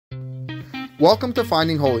Welcome to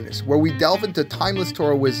Finding Holiness, where we delve into timeless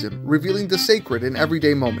Torah wisdom, revealing the sacred in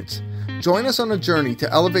everyday moments. Join us on a journey to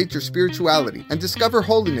elevate your spirituality and discover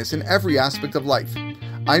holiness in every aspect of life.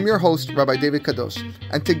 I'm your host, Rabbi David Kadosh,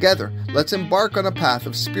 and together, let's embark on a path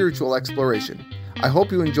of spiritual exploration. I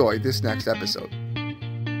hope you enjoy this next episode.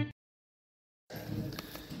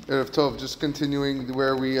 Erev Tov, just continuing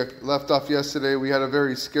where we left off yesterday, we had a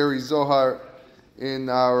very scary Zohar in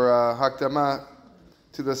our Hakdama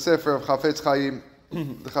to the Sefer of Hafetz Haim.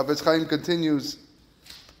 The Hafetz Haim continues,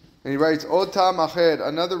 and he writes, Od Tam Acher,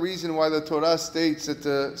 another reason why the Torah states that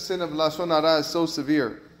the sin of Lashon Hara is so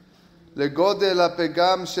severe. Legodel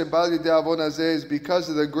hapegam shebal yedei avon hazeh is because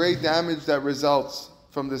of the great damage that results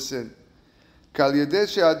from the sin. Kal yedei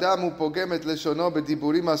she'adam hu pogem et leshono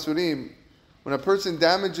bediburim asurim. When a person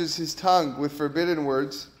damages his tongue with forbidden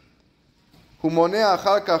words, hu moneh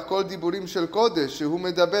achar kach kol diburim shel kodesh shehu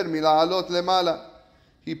medaber mila'alot lemala.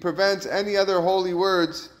 He prevents any other holy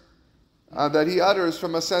words that he utters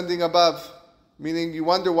from ascending above. Meaning you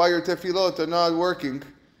wonder why your tefillot are not working,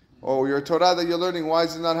 or your Torah that you're learning, why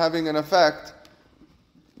is it not having an effect?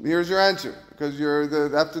 Here's your answer. Because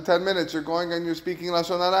after 10 minutes you're going and you're speaking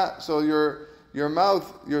Lashon Hara. So your mouth,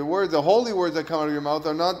 your words, the holy words that come out of your mouth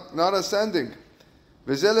are not ascending.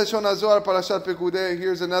 Here's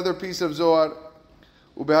another piece of Zohar.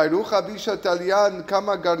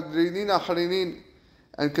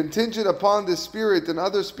 And contingent upon the spirit and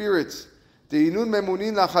other spirits, that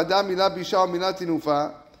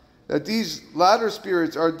these latter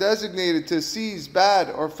spirits are designated to seize bad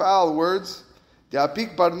or foul words,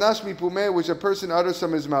 which a person utters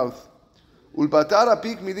from his mouth.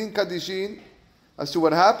 As to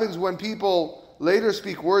what happens when people later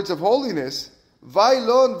speak words of holiness,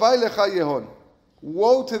 woe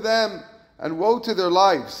to them and woe to their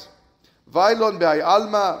lives. Vailon be'ay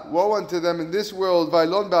alma, woe unto them in this world.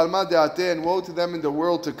 Vailon be'alma de'ate, and woe to them in the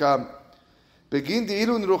world to come. Begin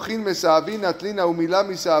de'ilun ruchin mesa'avin atlina umila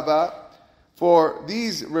misa'ava. For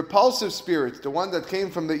these repulsive spirits, the one that came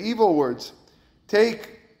from the evil words,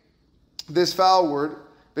 take this foul word,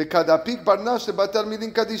 be'kadapik barnash lebatar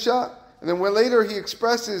midin kadisha. And then when later he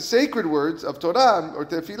expresses sacred words of Torah or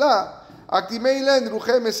Tefillah, aktimeilen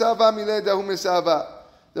ruche mesa'ava miledahu mesa'ava.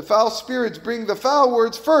 The foul spirits bring the foul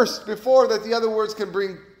words first before that the other words can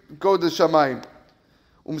go to Shamayim.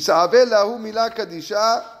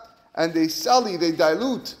 And they sully, they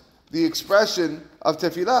dilute the expression of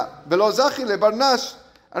tefillah.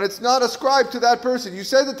 And it's not ascribed to that person. You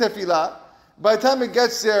say the tefillah, by the time it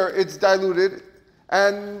gets there, it's diluted,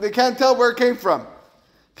 and they can't tell where it came from.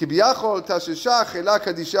 And therefore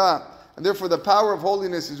the power of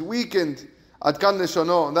holiness is weakened. And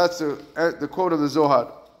that's the quote of the Zohar.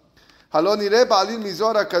 Is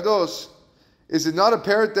it not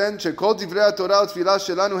apparent then that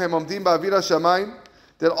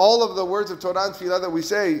all of the words of Torah and Tefillah that we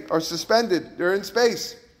say are suspended, they're in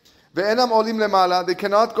space? They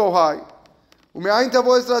cannot go high. Where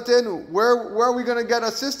are we going to get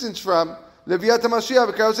assistance from? Here we are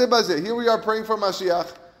praying for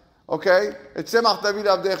Mashiach. Okay? It's every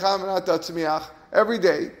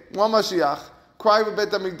day, one Mashiach. Cry for Bet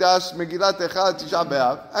HaMikdash, Megillat Echad, Tisha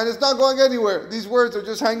B'Av, and it's not going anywhere. These words are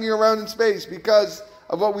just hanging around in space because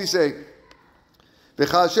of what we say. And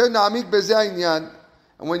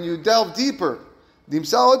when you delve deeper,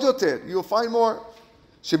 you'll find more.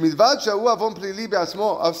 Aside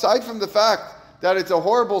from the fact that it's a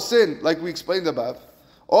horrible sin, like we explained above,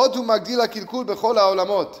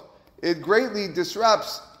 it greatly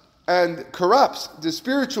disrupts and corrupts the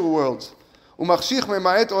spiritual worlds.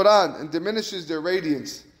 And diminishes their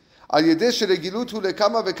radiance.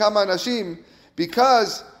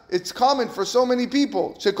 Because it's common for so many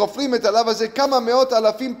people to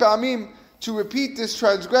repeat this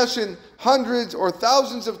transgression hundreds or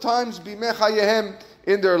thousands of times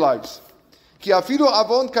in their lives.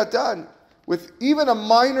 With even a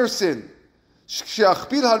minor sin,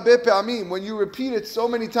 when you repeat it so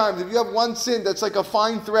many times, if you have one sin that's like a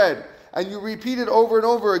fine thread, and you repeat it over and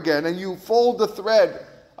over again, and you fold the thread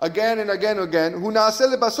again and again and again,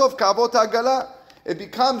 it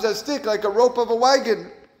becomes as thick like a rope of a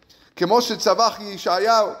wagon. Like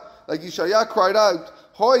Yeshaya cried out,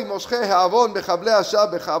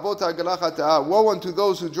 woe unto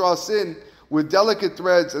those who draw sin with delicate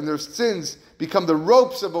threads, and their sins become the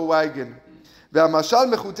ropes of a wagon. And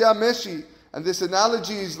this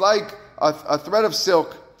analogy is like a thread of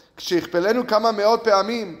silk.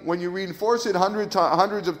 When you reinforce it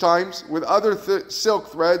hundreds of times with other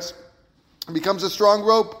silk threads, it becomes a strong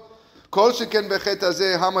rope. How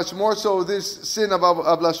much more so this sin of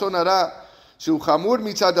Lashon Hara, Shu chamur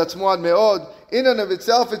mitzad atzmo ad meod. In and of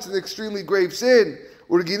itself, it's an extremely grave sin.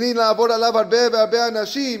 Urgilin la'avod alav harbe ve'harbe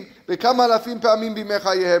anashim v'kama alafim pa'amim b'mei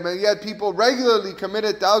chayehem. And yet people regularly commit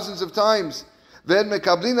it thousands of times. Then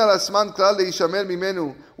mekablin al asman klal leishamer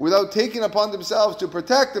mimenu, without taking upon themselves to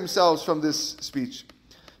protect themselves from this speech.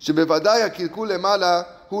 Shebevadai hakilkul lemala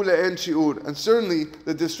hu le'en shi'ur. And certainly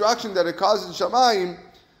the destruction that it causes in Shamayim,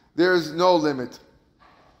 there is no limit.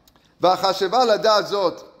 V'achasheva ladat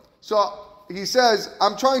zot. So he says,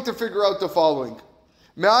 I'm trying to figure out the following.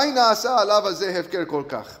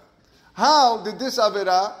 How did this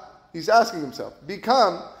avera, he's asking himself,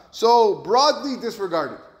 become so broadly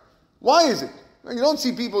disregarded? Why is it? You don't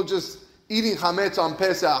see people just eating chametz on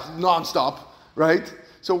Pesach non-stop, right?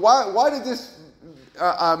 So why did this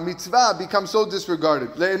mitzvah become so disregarded?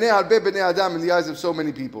 Le'enei harbe bnei adam, in the eyes of so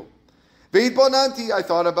many people. Ve'itbonanti, I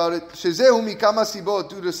thought about it. Shezehu mikama sibot,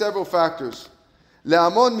 due to several factors.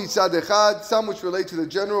 Le'amon mitzad echad, some which relate to the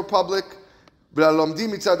general public.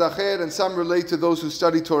 Ve'alomdim mitzad acher, and some relate to those who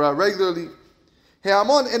study Torah regularly.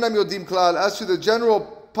 He'amon enam yodim klal, as to the general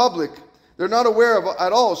public, they're not aware of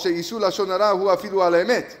at all. She'isu lashon hara hu afilu al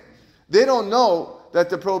emet. They don't know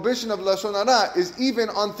that the prohibition of lashon hara is even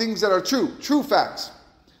on things that are true facts.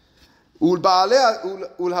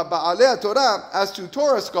 Ulhaba'alei Torah, as to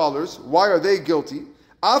Torah scholars, why are they guilty?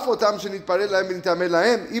 Even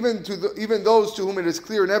those to whom it is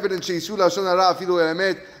clear and evident, they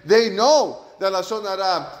know that lashon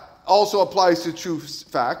hara also applies to true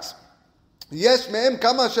facts. There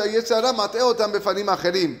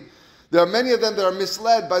are many of them that are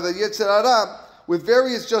misled by the Yetzer Hara with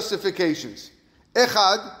various justifications.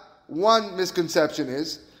 Echad, one misconception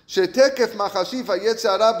is that the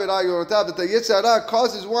Yetzer Hara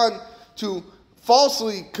causes one to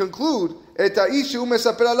falsely conclude that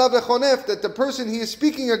the person he is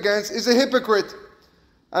speaking against is a hypocrite.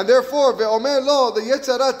 And therefore, the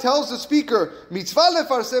Yetzer Hara tells the speaker,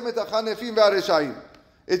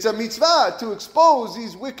 it's a mitzvah to expose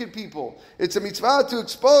these wicked people. It's a mitzvah to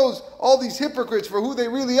expose all these hypocrites for who they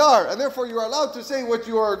really are. And therefore you are allowed to say what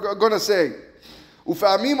you are going to say. And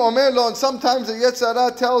sometimes the Yetzer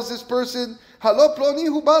Hara tells this person,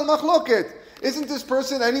 isn't this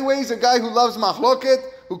person anyways a guy who loves machloket,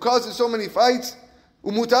 who causes so many fights?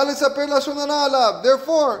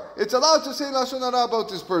 Therefore, it's allowed to say lashon hara about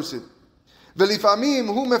this person. Other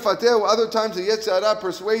times the Yetzer Hara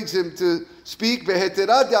persuades him to speak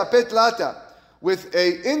with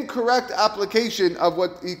an incorrect application of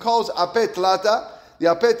what he calls apet lata. The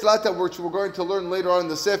apet lata, which we're going to learn later on in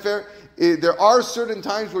the Sefer, there are certain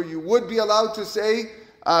times where you would be allowed to say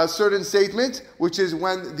certain statements, which is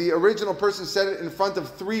when the original person said it in front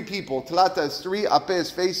of three people. Tlata is three, apeh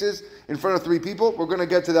is faces, in front of three people. We're going to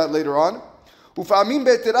get to that later on.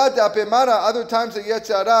 Other times the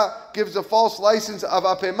Yetzer Hara gives a false license of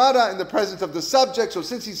apemara in the presence of the subject. So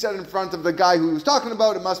since he said in front of the guy who he was talking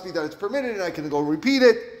about, it must be that it's permitted and I can go repeat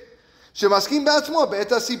it. The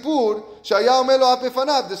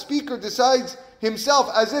speaker decides himself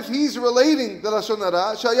as if he's relating the Lashon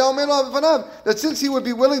Hara, that since he would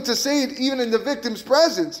be willing to say it even in the victim's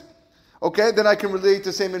presence, okay, then I can relate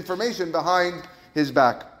the same information behind his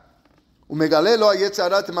back. The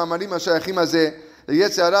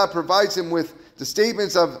Yetzer Hara provides him with the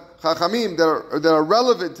statements of Chachamim that are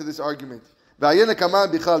relevant to this argument. And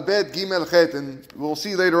we'll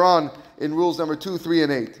see later on in rules number 2, 3,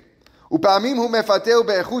 and 8. Sometimes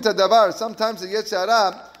the Yetzer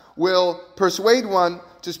Hara will persuade one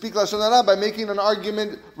to speak Lashon Hara by making an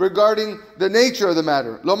argument regarding the nature of the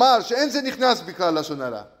matter.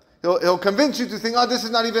 He'll convince you to think, this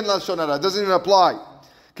is not even Lashon Hara, it doesn't even apply.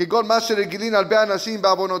 For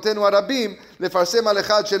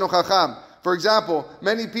example,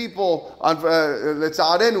 many people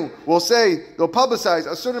will say, they'll publicize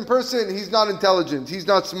a certain person, he's not intelligent, he's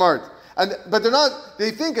not smart. But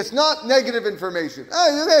they think it's not negative information.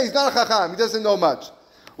 He's not a chacham, he doesn't know much.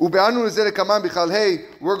 We're going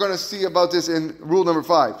to see about this in rule number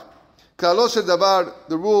 5. The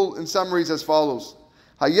rule in summary is as follows.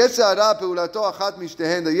 The Yetzer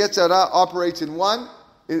Hara operates in one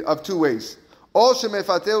of two ways. Either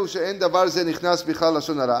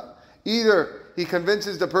he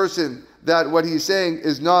convinces the person that what he's saying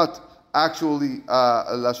is not actually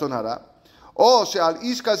Lashon Hara, or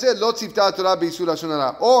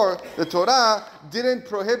the Torah didn't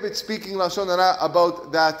prohibit speaking Lashon Hara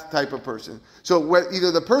about that type of person. So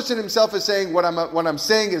either the person himself is saying what I'm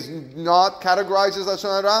saying is not categorized as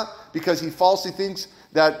Lashon Hara because he falsely thinks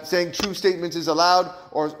that saying true statements is allowed,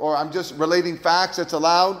 or I'm just relating facts that's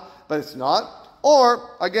allowed, but it's not. Or,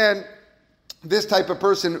 again, this type of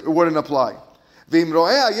person wouldn't apply. If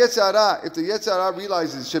the Yetzer Hara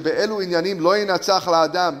realizes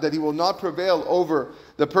that he will not prevail over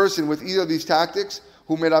the person with either of these tactics,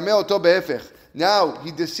 now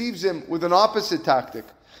he deceives him with an opposite tactic.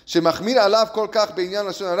 He makes the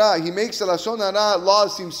Lashon Hara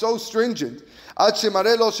laws seem so stringent to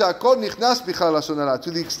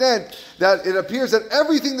the extent that it appears that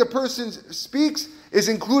everything the person speaks is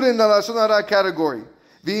included in the Lashon Hara category.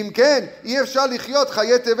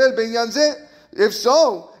 If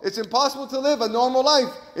so, it's impossible to live a normal life.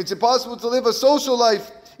 It's impossible to live a social life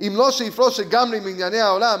unless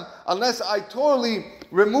I totally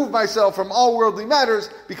remove myself from all worldly matters,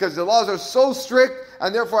 because the laws are so strict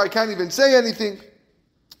and therefore I can't even say anything.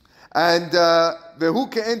 And this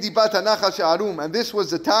was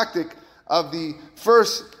the tactic of the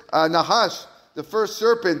first Nahash, the first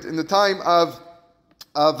serpent in the time of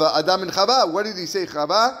Adam and Chava. What did he say?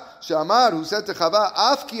 Chava, Shamar, who said to Chava,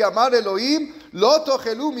 Af ki amar Elohim lo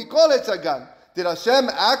tochelu mikol etz hagan. Did Hashem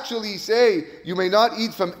actually say you may not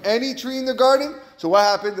eat from any tree in the garden? So what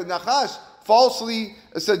happened? The Nachash falsely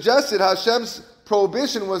suggested Hashem's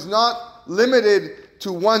prohibition was not limited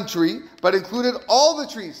to one tree, but included all the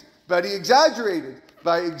trees. But he exaggerated.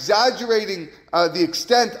 By exaggerating the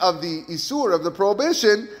extent of the Isur, of the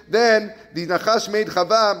prohibition, then the Nachash made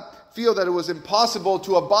Chava feel that it was impossible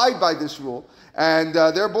to abide by this rule, and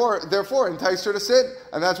therefore enticed her to sin,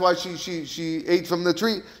 and that's why she ate from the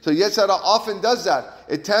tree. So Yetzer Hara often does that.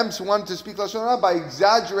 It tempts one to speak Lashon Hara by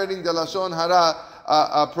exaggerating the Lashon Hara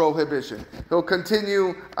prohibition. He'll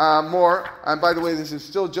continue more, and by the way, this is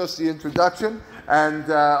still just the introduction, and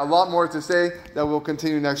a lot more to say that we'll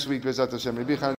continue next week. B'ezrat Hashem.